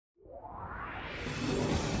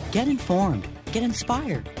Get informed, get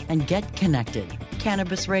inspired, and get connected.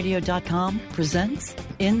 CannabisRadio.com presents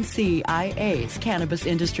NCIA's Cannabis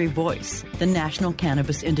Industry Voice. The National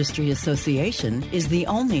Cannabis Industry Association is the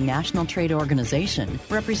only national trade organization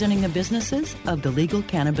representing the businesses of the legal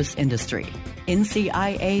cannabis industry.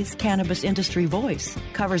 NCIA's Cannabis Industry Voice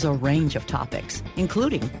covers a range of topics,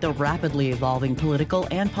 including the rapidly evolving political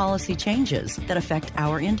and policy changes that affect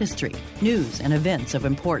our industry, news and events of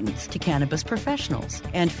importance to cannabis professionals,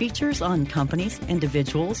 and features on companies,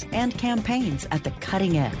 individuals, and campaigns at the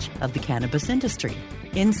cutting edge of the cannabis industry.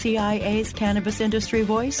 NCIA's Cannabis Industry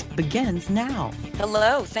Voice begins now.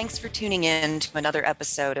 Hello, thanks for tuning in to another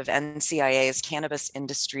episode of NCIA's Cannabis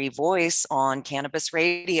Industry Voice on Cannabis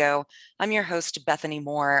Radio. I'm your host, Bethany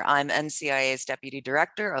Moore. I'm NCIA's Deputy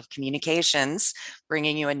Director of Communications,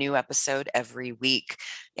 bringing you a new episode every week.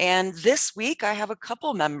 And this week, I have a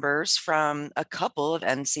couple members from a couple of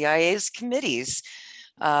NCIA's committees.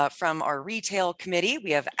 From our retail committee,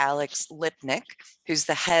 we have Alex Lipnick, who's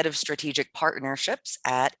the head of strategic partnerships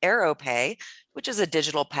at AeroPay, which is a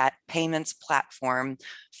digital payments platform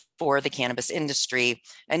for the cannabis industry.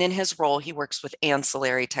 And in his role, he works with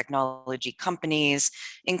ancillary technology companies,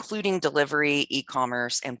 including delivery,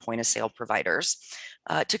 e-commerce, and point-of-sale providers,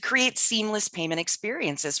 to create seamless payment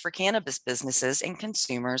experiences for cannabis businesses and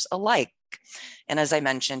consumers alike. And as I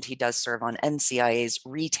mentioned, he does serve on NCIA's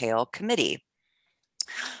retail committee.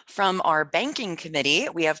 From our banking committee,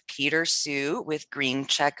 we have Peter Sue with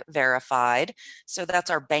GreenCheck Verified. So that's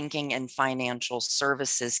our banking and financial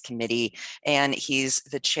services committee, and he's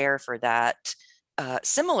the chair for that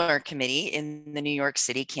similar committee in the New York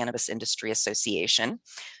City Cannabis Industry Association.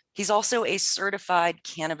 He's also a certified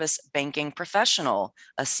cannabis banking professional,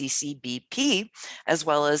 a CCBP, as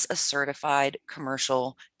well as a certified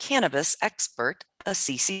commercial cannabis expert, a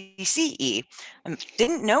CCCE.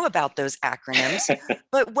 Didn't know about those acronyms,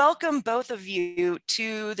 but welcome both of you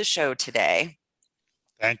to the show today.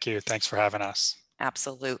 Thank you. Thanks for having us.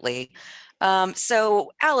 Absolutely.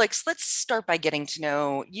 So Alex, let's start by getting to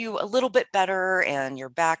know you a little bit better and your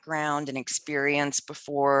background and experience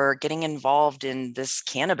before getting involved in this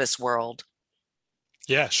cannabis world.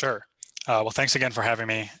 Yeah, sure. Well, thanks again for having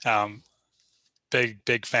me.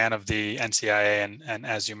 Big fan of the NCIA, and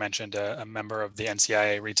as you mentioned, a member of the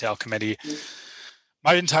NCIA Retail Committee.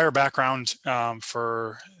 My entire background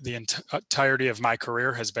for the entirety of my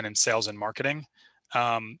career has been in sales and marketing.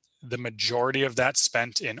 The majority of that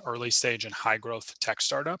spent in early stage and high growth tech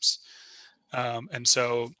startups. And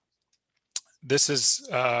so this is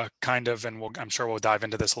kind of, and I'm sure we'll dive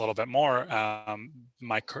into this a little bit more.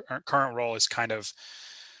 My current role is kind of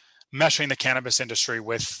meshing the cannabis industry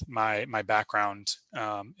with my background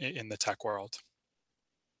in the tech world.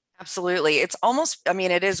 Absolutely. It's almost, I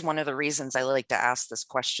mean, it is one of the reasons I like to ask this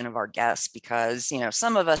question of our guests, because, you know,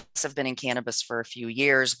 some of us have been in cannabis for a few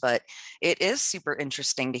years, but it is super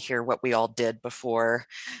interesting to hear what we all did before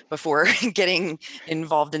getting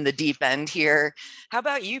involved in the deep end here. How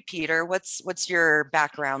about you, Peter? What's your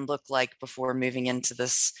background look like before moving into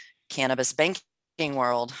this cannabis banking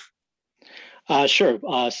world? Sure.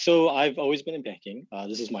 So I've always been in banking.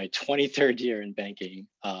 This is my 23rd year in banking.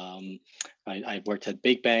 I've worked at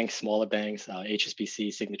big banks, smaller banks,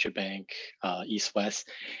 HSBC, Signature Bank, East West,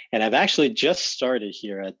 and I've actually just started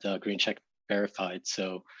here at GreenCheck Verified.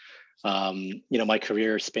 So, my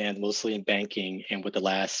career spanned mostly in banking, and with the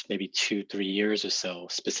last maybe 2-3 years or so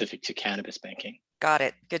specific to cannabis banking. Got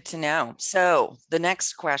it. Good to know. So the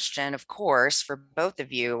next question, of course, for both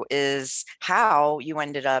of you is how you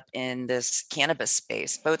ended up in this cannabis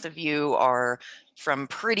space. Both of you are from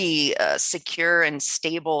pretty secure and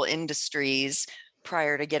stable industries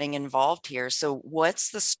prior to getting involved here. So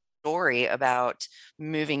what's the story about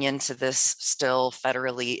moving into this still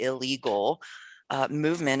federally illegal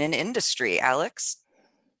movement in industry? Alex?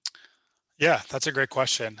 Yeah, that's a great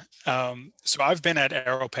question. So I've been at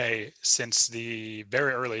AeroPay since the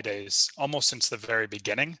very early days, almost since the very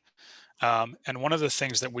beginning. And one of the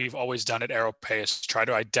things that we've always done at AeroPay is try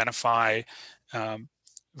to identify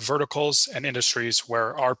verticals and industries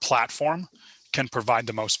where our platform can provide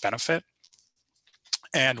the most benefit.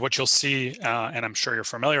 And what you'll see, and I'm sure you're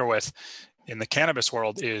familiar with, in the cannabis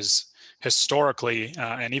world is historically,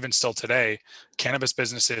 and even still today, cannabis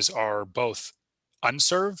businesses are both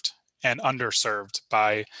unserved and underserved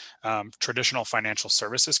by traditional financial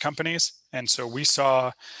services companies. And so we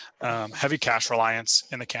saw heavy cash reliance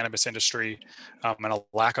in the cannabis industry and a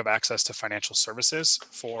lack of access to financial services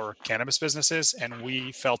for cannabis businesses. And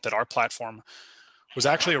we felt that our platform was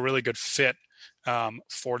actually a really good fit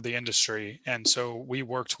for the industry. And so we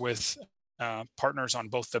worked with partners on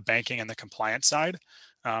both the banking and the compliance side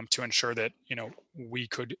to ensure that, we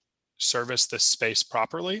could service this space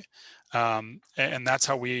properly. And that's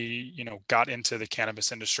how we, got into the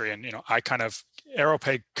cannabis industry. And,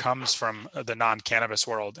 AeroPay comes from the non-cannabis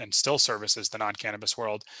world and still services the non-cannabis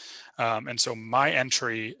world. And so my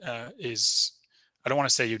entry is, I don't want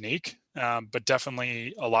to say unique, but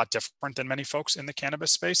definitely a lot different than many folks in the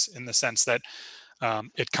cannabis space, in the sense that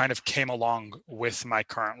it kind of came along with my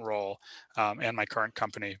current role and my current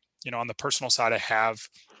company. On the personal side, I have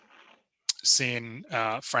seen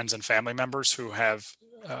friends and family members who have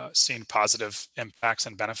seen positive impacts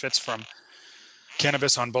and benefits from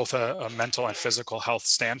cannabis on both a mental and physical health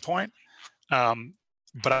standpoint.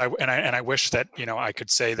 But I wish that I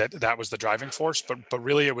could say that was the driving force, but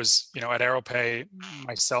really it was at AeroPay,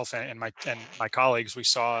 myself and my colleagues, we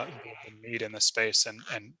saw the need in this space,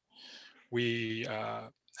 and we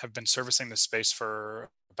have been servicing this space for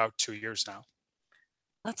about 2 years now.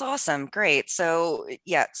 That's awesome. Great. So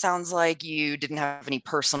yeah, it sounds like you didn't have any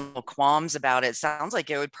personal qualms about it. Sounds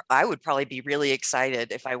like I would probably be really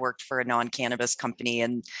excited if I worked for a non-cannabis company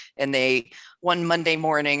and they one Monday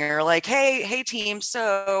morning are like, hey team,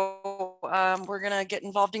 so we're gonna get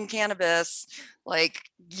involved in cannabis. Like,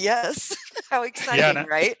 yes, how exciting,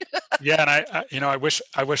 right? Yeah, and I wish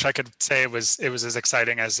I could say it was as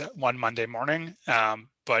exciting as one Monday morning.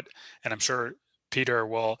 But I'm sure Peter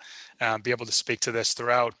will be able to speak to this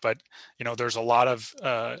throughout, but there's a lot of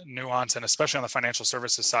nuance, and especially on the financial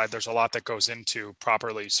services side, there's a lot that goes into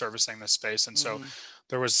properly servicing this space. And so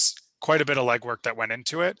there was quite a bit of legwork that went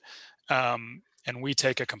into it. And we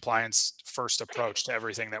take a compliance first approach to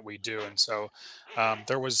everything that we do. And so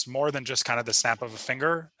there was more than just kind of the snap of a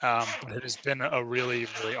finger, but it has been a really,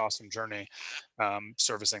 really awesome journey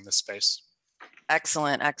servicing this space.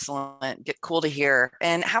 Excellent. Cool to hear.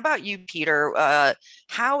 And how about you, Peter?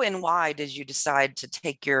 How and why did you decide to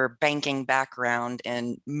take your banking background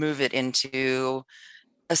and move it into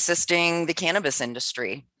assisting the cannabis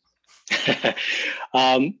industry?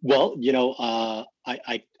 Well,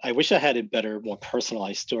 I wish I had a better, more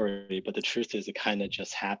personalized story, but the truth is it kind of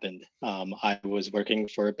just happened. I was working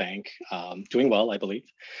for a bank, doing well, I believe.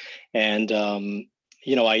 And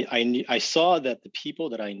I saw that the people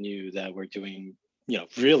that I knew that were doing,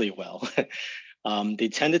 really well, they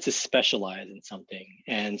tended to specialize in something.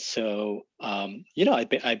 And so,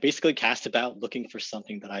 I basically cast about looking for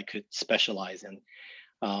something that I could specialize in.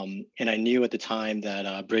 And I knew at the time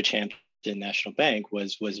that Bridgehampton National Bank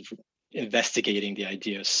was investigating the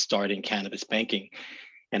idea of starting cannabis banking.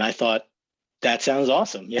 And I thought, that sounds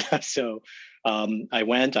awesome. Yeah. So I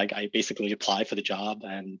went, I basically applied for the job,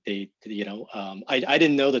 and they, I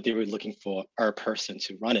didn't know that they were looking for our person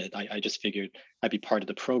to run it. I just figured I'd be part of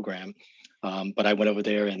the program. But I went over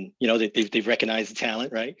there, and, they've recognized the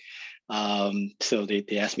talent, right? So they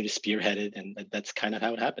asked me to spearhead it, and that's kind of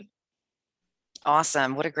how it happened.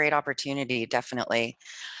 Awesome. What a great opportunity. Definitely.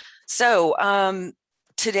 So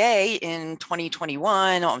today in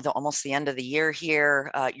 2021, almost the end of the year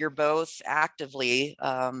here, you're both actively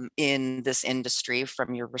in this industry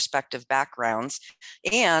from your respective backgrounds,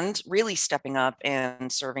 and really stepping up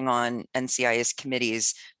and serving on NCIA's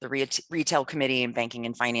committees, the Retail Committee and Banking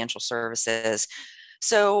and Financial Services.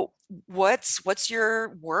 So what's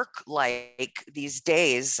your work like these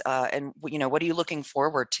days? And what are you looking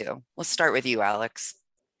forward to? Let's start with you, Alex.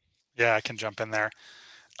 Yeah, I can jump in there.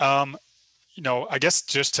 I guess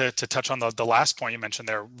just to touch on the last point you mentioned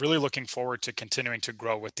there, really looking forward to continuing to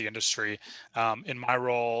grow with the industry. In my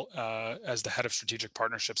role as the head of strategic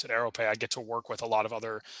partnerships at AeroPay, I get to work with a lot of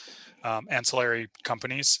other ancillary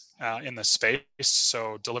companies in the space.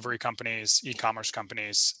 So delivery companies, e-commerce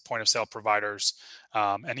companies, point of sale providers,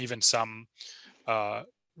 and even some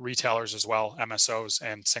retailers as well, MSOs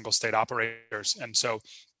and single state operators. And so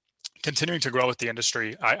continuing to grow with the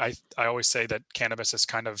industry, I always say that cannabis is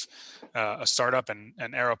kind of a startup, and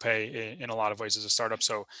AeroPay in a lot of ways is a startup.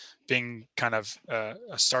 So being kind of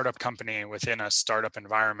a startup company within a startup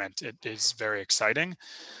environment, it is very exciting.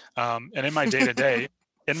 And in my day to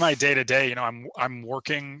day, I'm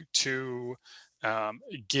working to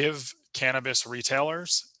give cannabis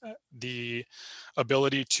retailers the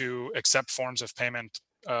ability to accept forms of payment,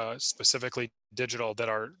 specifically digital, that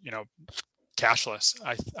are cashless.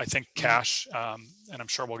 I think cash, and I'm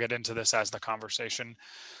sure we'll get into this as the conversation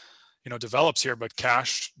develops here, but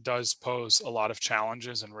cash does pose a lot of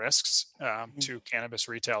challenges and risks to cannabis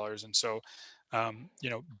retailers. And so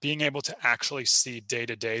being able to actually see day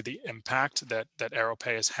to day the impact that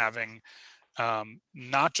AeroPay is having,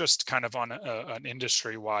 not just kind of on an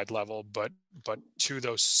industry wide level, but to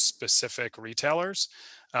those specific retailers,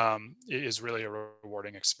 is really a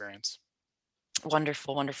rewarding experience.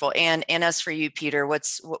 Wonderful, wonderful. And as for you, Peter,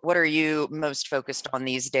 what are you most focused on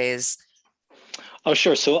these days? Oh,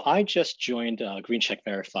 sure. So I just joined GreenCheck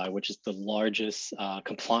Verify, which is the largest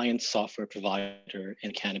compliance software provider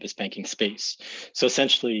in cannabis banking space. So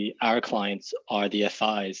essentially, our clients are the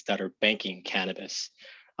FIs that are banking cannabis.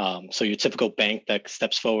 So your typical bank that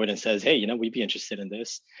steps forward and says, "Hey, we'd be interested in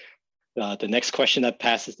this." The next question that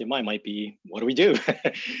passes their mind might be, "What do we do?"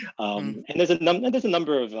 And there's a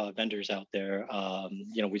number of vendors out there.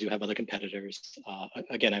 We do have other competitors.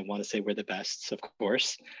 Again, I want to say we're the best, of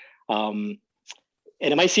course.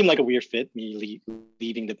 And it might seem like a weird fit, me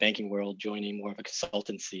leaving the banking world, joining more of a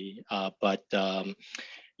consultancy. But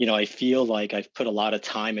I feel like I've put a lot of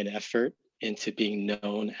time and effort into being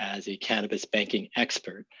known as a cannabis banking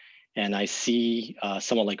expert. And I see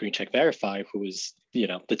someone like GreenCheck Verify, who is,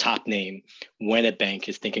 the top name when a bank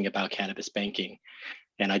is thinking about cannabis banking.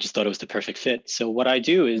 And I just thought it was the perfect fit. So what I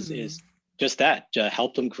do is just that, to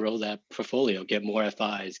help them grow that portfolio, get more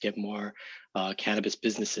FIs, get more cannabis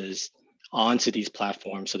businesses onto these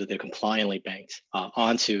platforms so that they're compliantly banked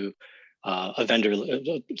onto a vendor.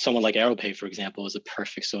 Someone like AeroPay, for example, is a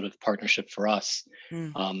perfect sort of partnership for us.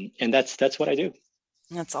 And that's what I do.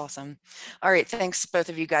 That's awesome. All right. Thanks, both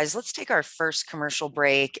of you guys. Let's take our first commercial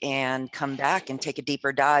break and come back and take a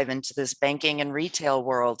deeper dive into this banking and retail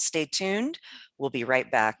world. Stay tuned. We'll be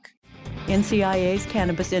right back. NCIA's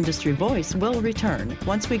Cannabis Industry Voice will return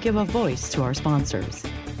once we give a voice to our sponsors.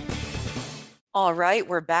 All right,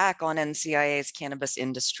 we're back on NCIA's Cannabis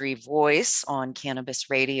Industry Voice on Cannabis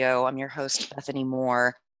Radio. I'm your host, Bethany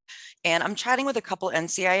Moore, and I'm chatting with a couple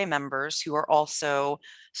NCIA members who are also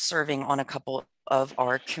serving on a couple of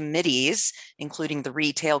our committees, including the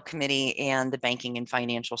Retail Committee and the Banking and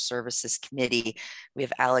Financial Services Committee. We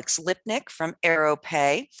have Alex Lipnick from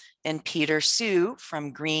AeroPay and Peter Sue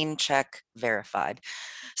from GreenCheck Verified.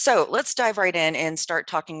 So let's dive right in and start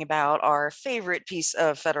talking about our favorite piece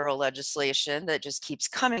of federal legislation that just keeps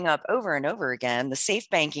coming up over and over again, the Safe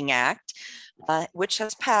Banking Act, which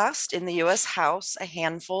has passed in the U.S. House a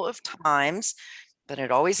handful of times, but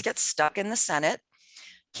it always gets stuck in the Senate.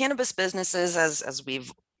 Cannabis businesses, as we've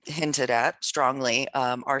hinted at strongly,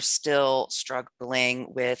 are still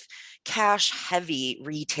struggling with cash-heavy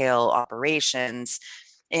retail operations.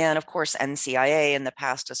 And of course, NCIA in the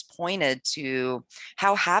past has pointed to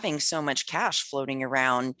how having so much cash floating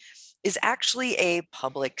around is actually a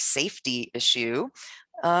public safety issue.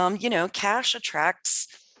 Cash attracts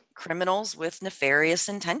criminals with nefarious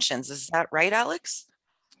intentions. Is that right, Alex?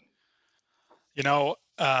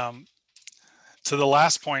 To the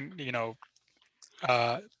last point,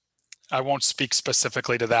 I won't speak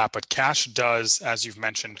specifically to that, but cash does, as you've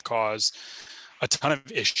mentioned, cause a ton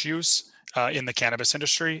of issues in the cannabis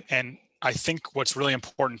industry. And I think what's really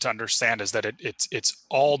important to understand is that it's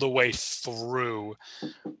all the way through,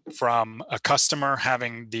 from a customer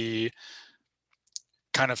having the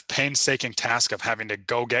kind of painstaking task of having to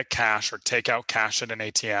go get cash or take out cash at an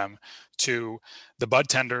ATM, to the bud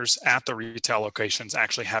tenders at the retail locations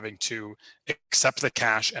actually having to accept the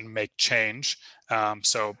cash and make change.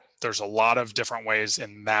 So there's a lot of different ways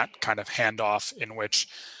in that kind of handoff in which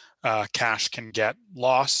cash can get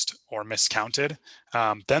lost or miscounted.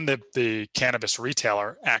 Then the cannabis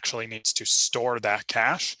retailer actually needs to store that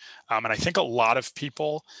cash. And I think a lot of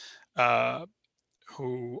people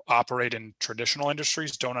who operate in traditional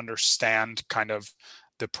industries don't understand kind of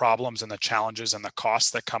the problems and the challenges and the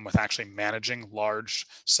costs that come with actually managing large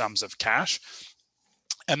sums of cash.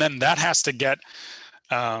 And then that has to get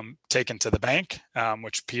taken to the bank,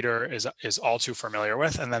 which Peter is all too familiar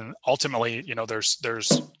with. And then ultimately,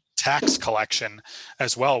 there's tax collection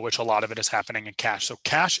as well, which a lot of it is happening in cash. So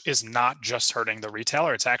cash is not just hurting the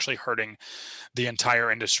retailer, it's actually hurting the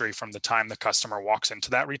entire industry from the time the customer walks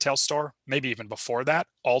into that retail store, maybe even before that,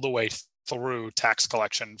 all the way through tax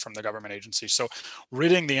collection from the government agency. So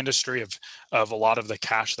ridding the industry of a lot of the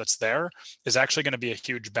cash that's there is actually going to be a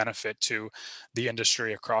huge benefit to the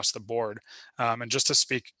industry across the board. And just to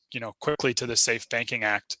speak quickly to the Safe Banking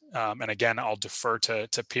Act, and again, I'll defer to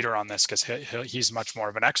Peter on this because he's much more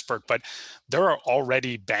of an expert, but there are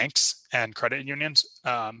already banks and credit unions,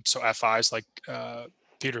 so FIs like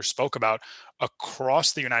Peter spoke about,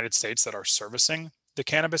 across the United States that are servicing the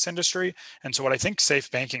cannabis industry. And so what I think Safe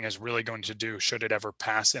Banking is really going to do, should it ever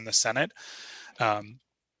pass in the Senate,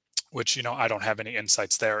 which, I don't have any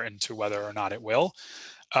insights there into whether or not it will,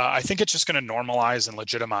 I think it's just going to normalize and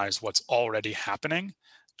legitimize what's already happening.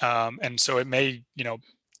 And so it may,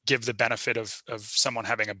 give the benefit of someone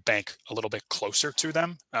having a bank a little bit closer to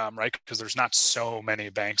them, right? Because there's not so many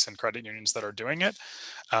banks and credit unions that are doing it,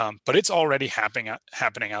 but it's already happening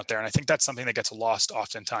out there. And I think that's something that gets lost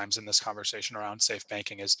oftentimes in this conversation around safe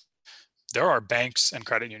banking is there are banks and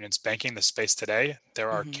credit unions banking the space today. There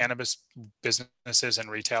are cannabis businesses and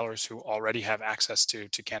retailers who already have access to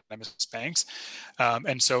cannabis banks.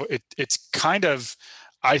 And so it's kind of,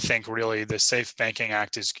 I think really the Safe Banking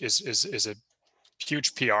Act is a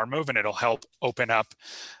huge PR move, and it'll help open up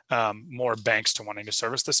more banks to wanting to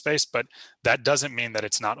service the space. But that doesn't mean that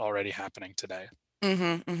it's not already happening today.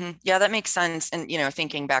 Yeah, that makes sense. And,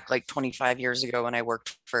 thinking back like 25 years ago when I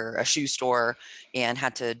worked for a shoe store and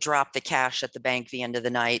had to drop the cash at the bank the end of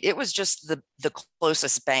the night, it was just the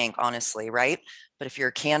closest bank, honestly, right? But if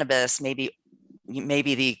you're cannabis, maybe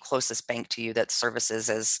the closest bank to you that services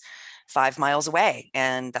is 5 miles away.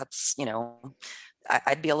 And that's,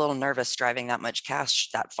 I'd be a little nervous driving that much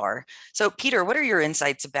cash that far. So, Peter, what are your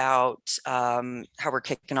insights about how we're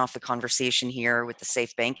kicking off the conversation here with the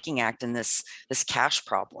Safe Banking Act and this cash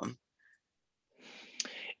problem?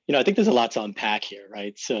 I think there's a lot to unpack here,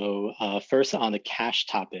 right? So first on the cash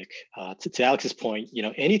topic, to Alex's point,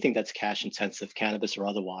 anything that's cash intensive, cannabis or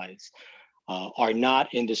otherwise, are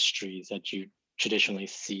not industries that you traditionally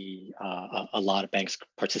see a lot of banks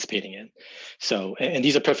participating in. So, and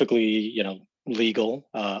these are perfectly, legal,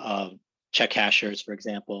 check cashers, for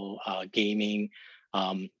example, gaming,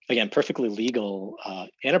 again, perfectly legal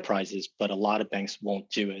enterprises, but a lot of banks won't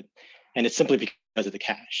do it. And it's simply because of the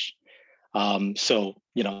cash. So,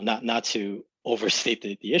 not to overstate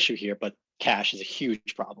the issue here, but cash is a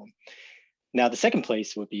huge problem. Now, the second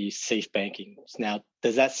place would be safe banking. Now,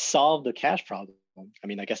 does that solve the cash problem? I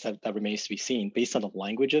mean, I guess that remains to be seen. Based on the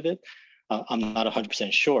language of it, I'm not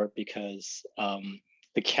 100% sure because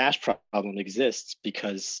the cash problem exists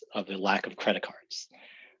because of the lack of credit cards.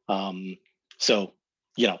 So,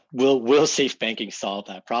 will safe banking solve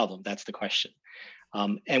that problem? That's the question.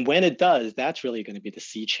 And when it does, that's really going to be the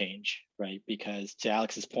sea change, right? Because to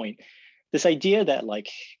Alex's point, this idea that like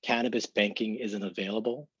cannabis banking isn't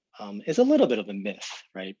available is a little bit of a myth,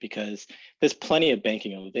 right? Because there's plenty of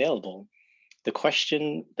banking available. The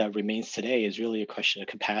question that remains today is really a question of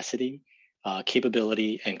capacity,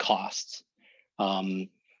 capability, and costs.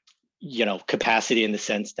 Capacity in the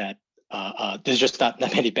sense that there's just not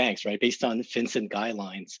that many banks, right? Based on FinCEN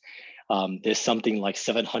guidelines, there's something like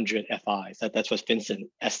 700 FIs. That's what FinCEN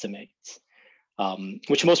estimates,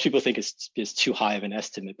 which most people think is too high of an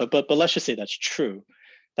estimate. But let's just say that's true.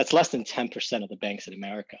 That's less than 10% of the banks in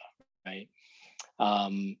America, right?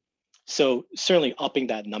 So certainly upping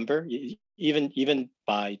that number, even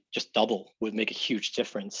by just double, would make a huge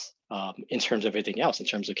difference in terms of everything else, in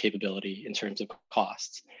terms of capability, in terms of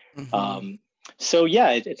costs. So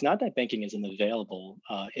yeah, it's not that banking isn't available.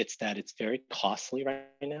 It's that it's very costly right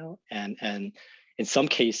now, and in some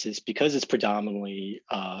cases, because it's predominantly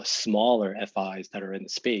smaller FIs that are in the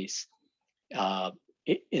space,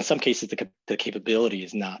 in some cases the capability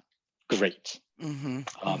is not great.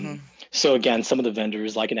 So again, some of the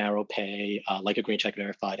vendors like an ArrowPay, like a GreenCheck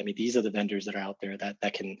Verified, I mean, these are the vendors that are out there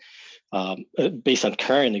that can, based on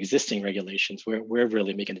current existing regulations, we're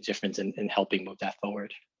really making a difference in helping move that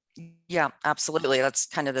forward. Yeah, absolutely. That's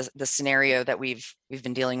kind of the scenario that we've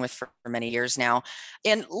been dealing with for many years now.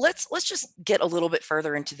 And let's just get a little bit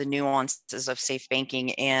further into the nuances of safe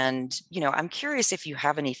banking. And, I'm curious if you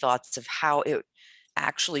have any thoughts of how it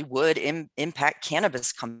actually would impact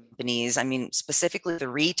cannabis companies. I mean, specifically the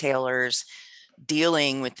retailers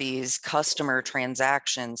dealing with these customer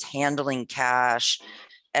transactions, handling cash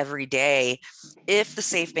every day. If the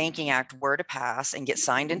Safe Banking Act were to pass and get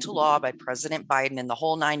signed into law by President Biden and the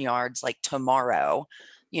whole 9 yards, like tomorrow,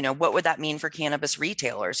 what would that mean for cannabis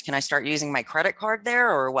retailers? Can I start using my credit card there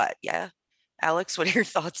or what? Yeah. Alex, what are your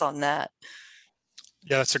thoughts on that?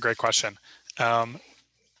 Yeah, that's a great question.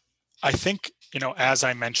 I think, as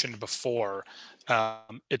I mentioned before,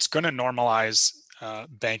 it's going to normalize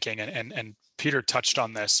banking, and Peter touched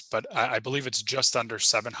on this, but I believe it's just under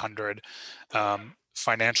 700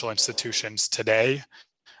 financial institutions today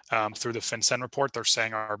through the FinCEN report. They're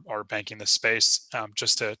saying are banking the space.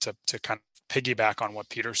 Just to kind of piggyback on what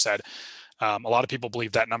Peter said, a lot of people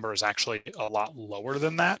believe that number is actually a lot lower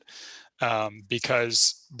than that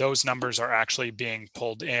because those numbers are actually being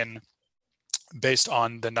pulled in based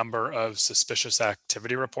on the number of suspicious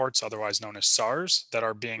activity reports, otherwise known as SARs, that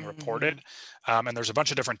are being reported. And there's a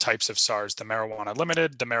bunch of different types of SARs: the marijuana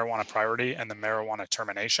limited, the marijuana priority, and the marijuana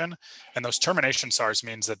termination. And those termination SARs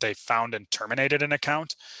means that they found and terminated an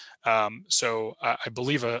account. So I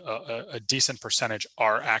believe a decent percentage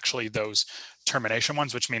are actually those termination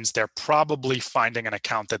ones, which means they're probably finding an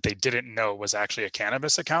account that they didn't know was actually a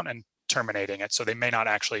cannabis account and terminating it. So they may not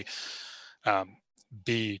actually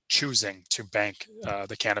be choosing to bank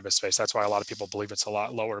the cannabis space. That's why a lot of people believe it's a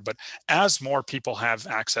lot lower. But as more people have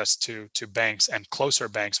access to banks and closer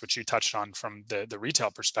banks, which you touched on from the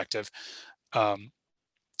retail perspective,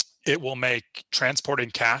 it will make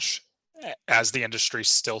transporting cash, as the industry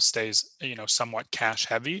still stays, somewhat cash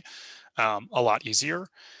heavy, a lot easier.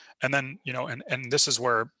 And then, and this is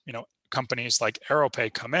where, companies like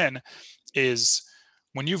AeroPay come in, is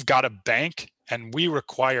when you've got a bank, and we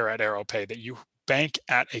require at AeroPay that you bank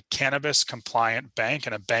at a cannabis compliant bank,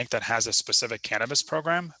 and a bank that has a specific cannabis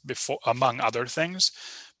program, before, among other things,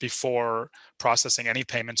 before processing any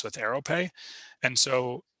payments with AeroPay. And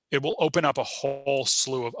so it will open up a whole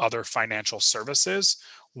slew of other financial services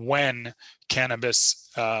when cannabis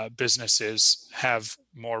businesses have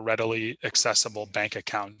more readily accessible bank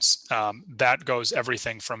accounts. That goes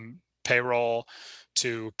everything from payroll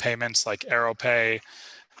to payments like AeroPay,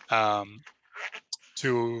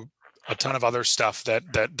 to a ton of other stuff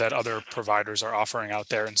that other providers are offering out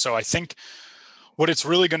there. And so I think what it's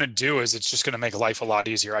really going to do is it's just going to make life a lot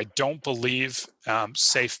easier. I don't believe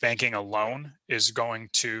safe banking alone is going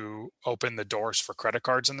to open the doors for credit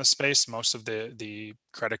cards in the space. Most of the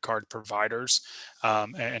credit card providers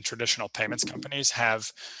and traditional payments companies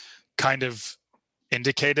have kind of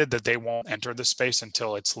indicated that they won't enter the space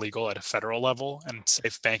until it's legal at a federal level, and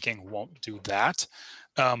safe banking won't do that.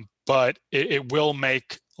 But it will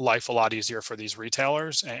make life a lot easier for these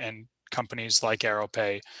retailers, and companies like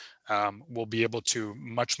AeroPay will be able to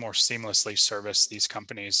much more seamlessly service these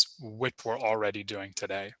companies, which we're already doing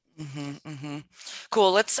today.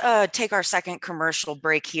 Cool. Let's take our second commercial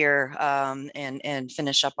break here and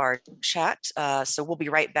finish up our chat. So we'll be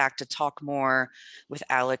right back to talk more with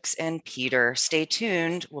Alex and Peter. Stay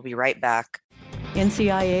tuned. We'll be right back.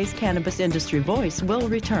 NCIA's Cannabis Industry Voice will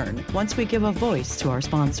return once we give a voice to our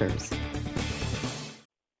sponsors.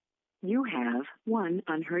 You have one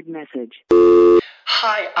unheard message.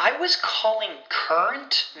 Hi, I was calling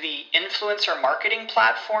Current, the influencer marketing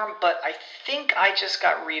platform, but I think I just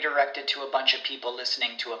got redirected to a bunch of people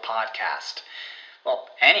listening to a podcast. Well,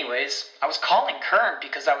 anyways, I was calling Current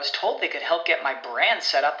because I was told they could help get my brand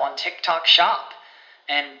set up on TikTok Shop,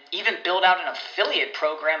 and even build out an affiliate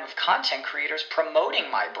program of content creators promoting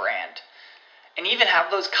my brand, and even have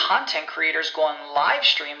those content creators go on live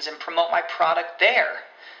streams and promote my product there.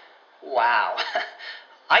 Wow,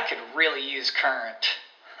 I could really use Current.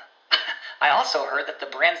 I also heard that the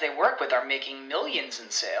brands they work with are making millions in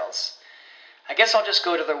sales. I guess I'll just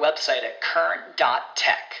go to their website at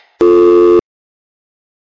current.tech.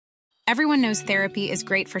 Everyone knows therapy is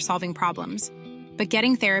great for solving problems, but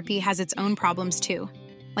getting therapy has its own problems too,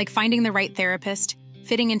 like finding the right therapist,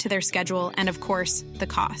 fitting into their schedule, and of course, the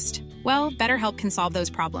cost. Well, BetterHelp can solve those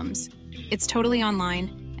problems. It's totally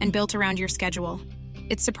online and built around your schedule.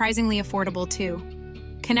 It's surprisingly affordable too.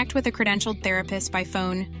 Connect with a credentialed therapist by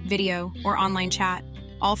phone, video, or online chat,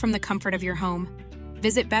 all from the comfort of your home.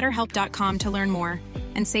 Visit BetterHelp.com to learn more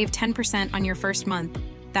and save 10% on your first month.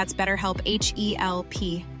 That's BetterHelp,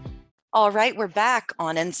 H-E-L-P. All right, we're back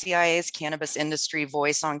on NCIA's Cannabis Industry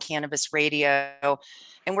Voice on Cannabis Radio.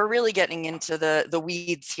 And we're really getting into the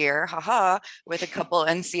weeds here, with a couple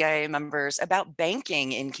NCIA members about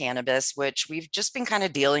banking in cannabis, which we've just been kind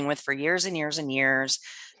of dealing with for years and years and years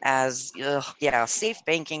as, Safe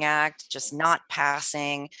Banking Act just not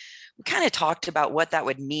passing. We kind of talked about what that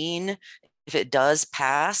would mean if it does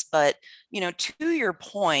pass, but to your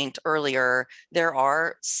point earlier, there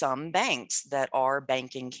are some banks that are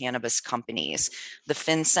banking cannabis companies. The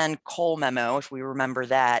FinCEN Cole memo, if we remember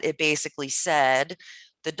that, it basically said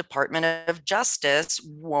the Department of Justice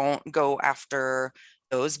won't go after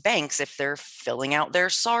those banks if they're filling out their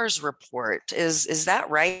SARS report. Is that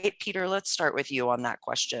right? Peter, let's start with you on that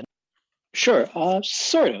question. Sure,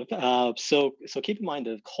 sort of. So keep in mind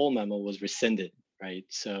the Cole memo was rescinded, right?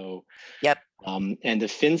 So, yep. And the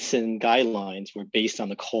FinCEN guidelines were based on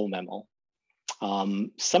the Cole memo.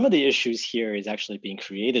 Some of the issues here is actually being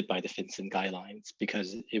created by the FinCEN guidelines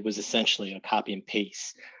because it was essentially a copy and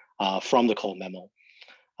paste from the Cole memo.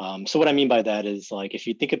 So what I mean by that is, like, if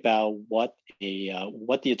you think about what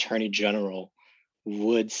the Attorney General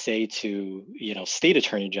would say to state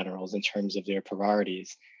attorney generals in terms of their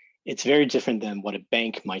priorities, it's very different than what a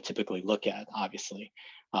bank might typically look at, obviously.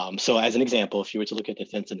 So as an example, if you were to look at the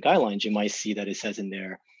FinCEN guidelines, you might see that it says in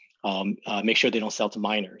there, make sure they don't sell to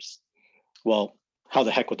minors. Well, how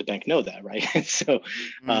the heck would the bank know that, right? So,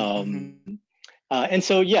 and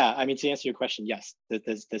so, yeah, I mean, to answer your question, yes,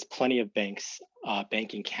 there's plenty of banks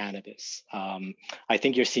banking cannabis. I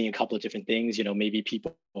think you're seeing a couple of different things. You know, maybe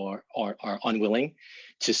people are unwilling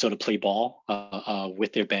to sort of play ball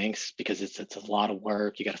with their banks because it's a lot of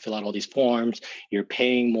work. You got to fill out all these forms. You're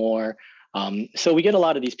paying more. So we get a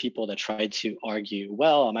lot of these people that try to argue,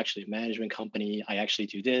 well, I'm actually a management company. I actually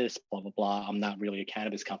do this, blah, blah, blah. I'm not really a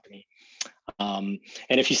cannabis company. And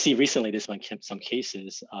if you see recently, this one, some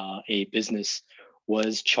cases, a business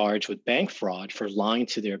was charged with bank fraud for lying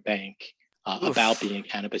to their bank about being a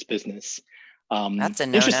cannabis business. That's a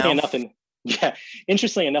no-no.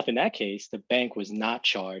 Interestingly enough, in that case, the bank was not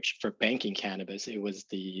charged for banking cannabis. It was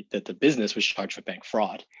the business was charged for bank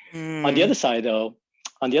fraud. On the other side, though,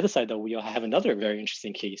 we have another very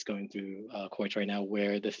interesting case going through courts right now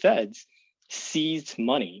where the feds seized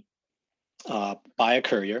money by a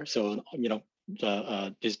courier. So, you know,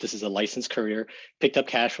 this is a licensed courier, picked up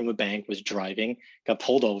cash from a bank, was driving, got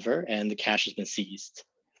pulled over, and the cash has been seized.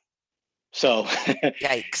 So,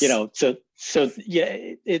 yikes. You know, so yeah,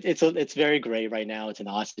 it's very gray right now. It's an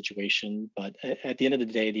odd situation, but at the end of the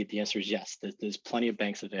day, the answer is yes. There's plenty of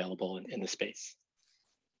banks available in the space.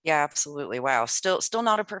 Yeah, absolutely. Wow. Still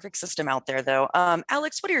not a perfect system out there, though.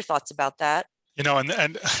 Alex, what are your thoughts about that? You know,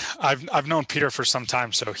 and I've known Peter for some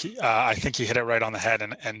time, so I think he hit it right on the head.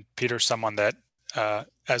 And Peter's someone that,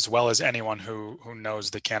 as well as anyone who knows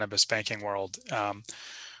the cannabis banking world,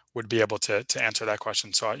 would be able to answer that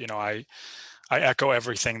question. So, you know, I echo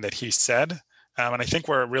everything that he said, and I think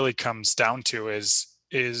where it really comes down to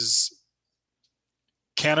is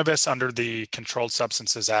cannabis under the Controlled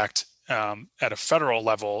Substances Act at a federal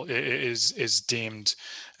level is deemed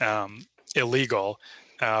illegal.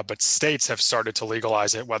 But states have started to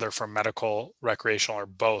legalize it, whether for medical, recreational, or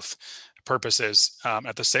both purposes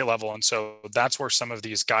at the state level. And so that's where some of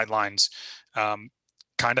these guidelines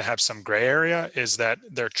kind of have some gray area, is that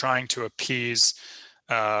they're trying to appease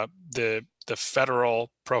the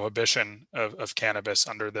federal prohibition of cannabis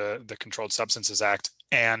under the Controlled Substances Act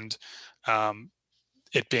and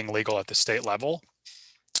it being legal at the state level.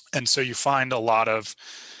 And so you find a lot of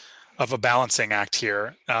a balancing act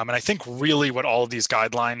here. And I think really what all of these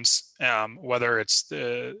guidelines, whether it's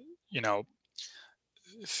the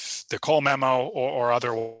Cole memo or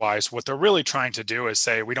otherwise, what they're really trying to do is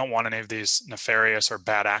say, we don't want any of these nefarious or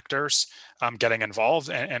bad actors getting involved.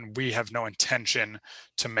 And we have no intention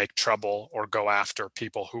to make trouble or go after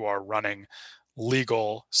people who are running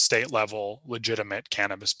legal, state level, legitimate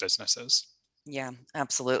cannabis businesses. Yeah,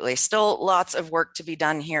 absolutely. Still lots of work to be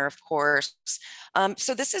done here, of course.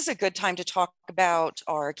 So this is a good time to talk about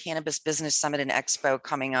our Cannabis Business Summit and Expo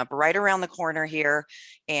coming up right around the corner here.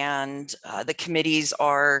 And the committees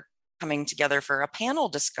are coming together for a panel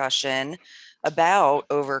discussion about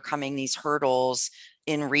overcoming these hurdles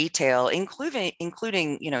in retail, including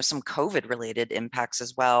some COVID related impacts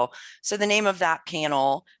as well. So the name of that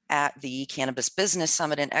panel at the Cannabis Business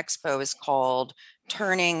Summit and Expo is called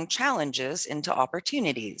Turning Challenges into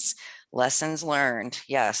Opportunities. Lessons learned,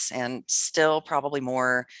 yes, and still probably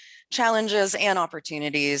more challenges and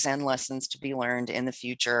opportunities and lessons to be learned in the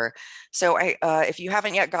future. So if you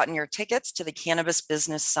haven't yet gotten your tickets to the Cannabis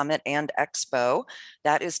Business Summit and Expo,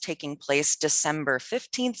 that is taking place December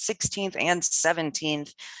 15th, 16th, and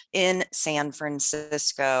 17th in San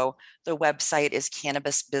Francisco. The website is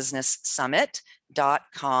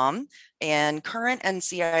cannabisbusinesssummit.com. And current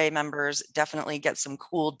NCIA members definitely get some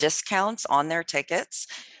cool discounts on their tickets.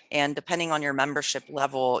 And depending on your membership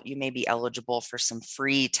level, you may be eligible for some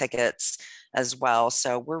free tickets as well.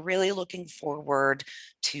 So we're really looking forward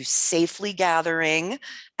to safely gathering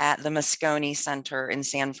at the Moscone Center in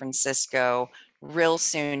San Francisco real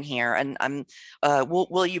soon here. And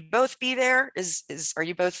will you both be there? Are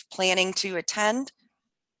you both planning to attend?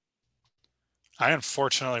 I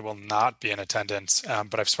unfortunately will not be in attendance,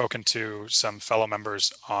 but I've spoken to some fellow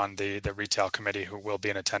members on the retail committee who will be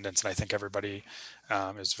in attendance, and I think everybody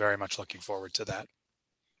is very much looking forward to that.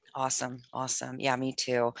 Awesome. Yeah, me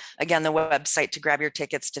too. Again, the website to grab your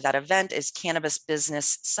tickets to that event is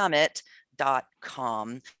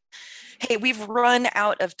cannabisbusinesssummit.com. Hey, we've run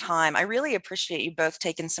out of time. I really appreciate you both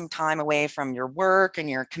taking some time away from your work and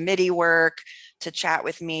your committee work to chat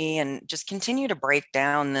with me and just continue to break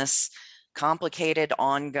down this complicated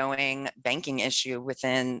ongoing banking issue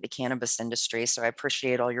within the cannabis industry. So I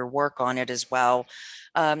appreciate all your work on it as well.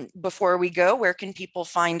 Before we go, where can people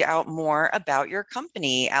find out more about your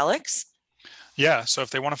company, Alex? Yeah, so if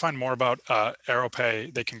they want to find more about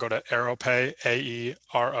AeroPay, they can go to aeropay,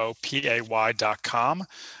 AEROPAY.com.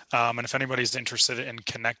 And if anybody's interested in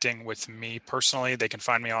connecting with me personally, they can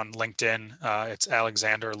find me on LinkedIn. It's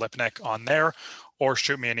Alexander Lipnick on there, or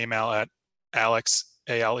shoot me an email at alex,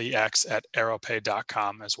 ALEX, at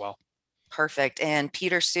aeropay.com as well. Perfect. And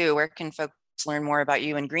Peter Sue, where can folks learn more about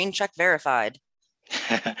you and Green Check Verified?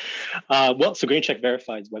 So Green Check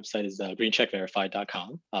Verified's website is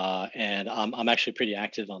greencheckverified.com. And I'm actually pretty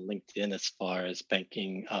active on LinkedIn as far as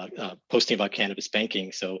banking, posting about cannabis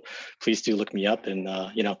banking. So please do look me up and,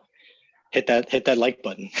 hit that like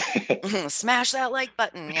button. Smash that like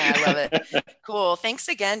button. Yeah, I love it. Cool. Thanks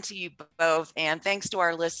again to you both. And thanks to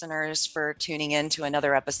our listeners for tuning in to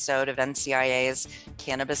another episode of NCIA's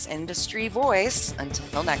Cannabis Industry Voice.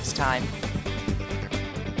 Until next time.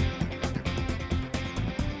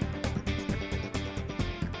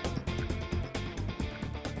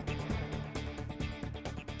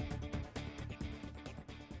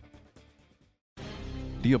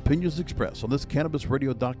 The opinions expressed on this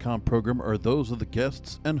CannabisRadio.com program are those of the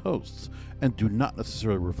guests and hosts and do not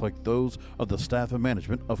necessarily reflect those of the staff and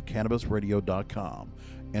management of CannabisRadio.com.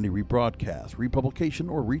 Any rebroadcast, republication,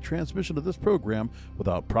 or retransmission of this program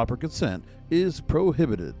without proper consent is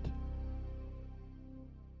prohibited.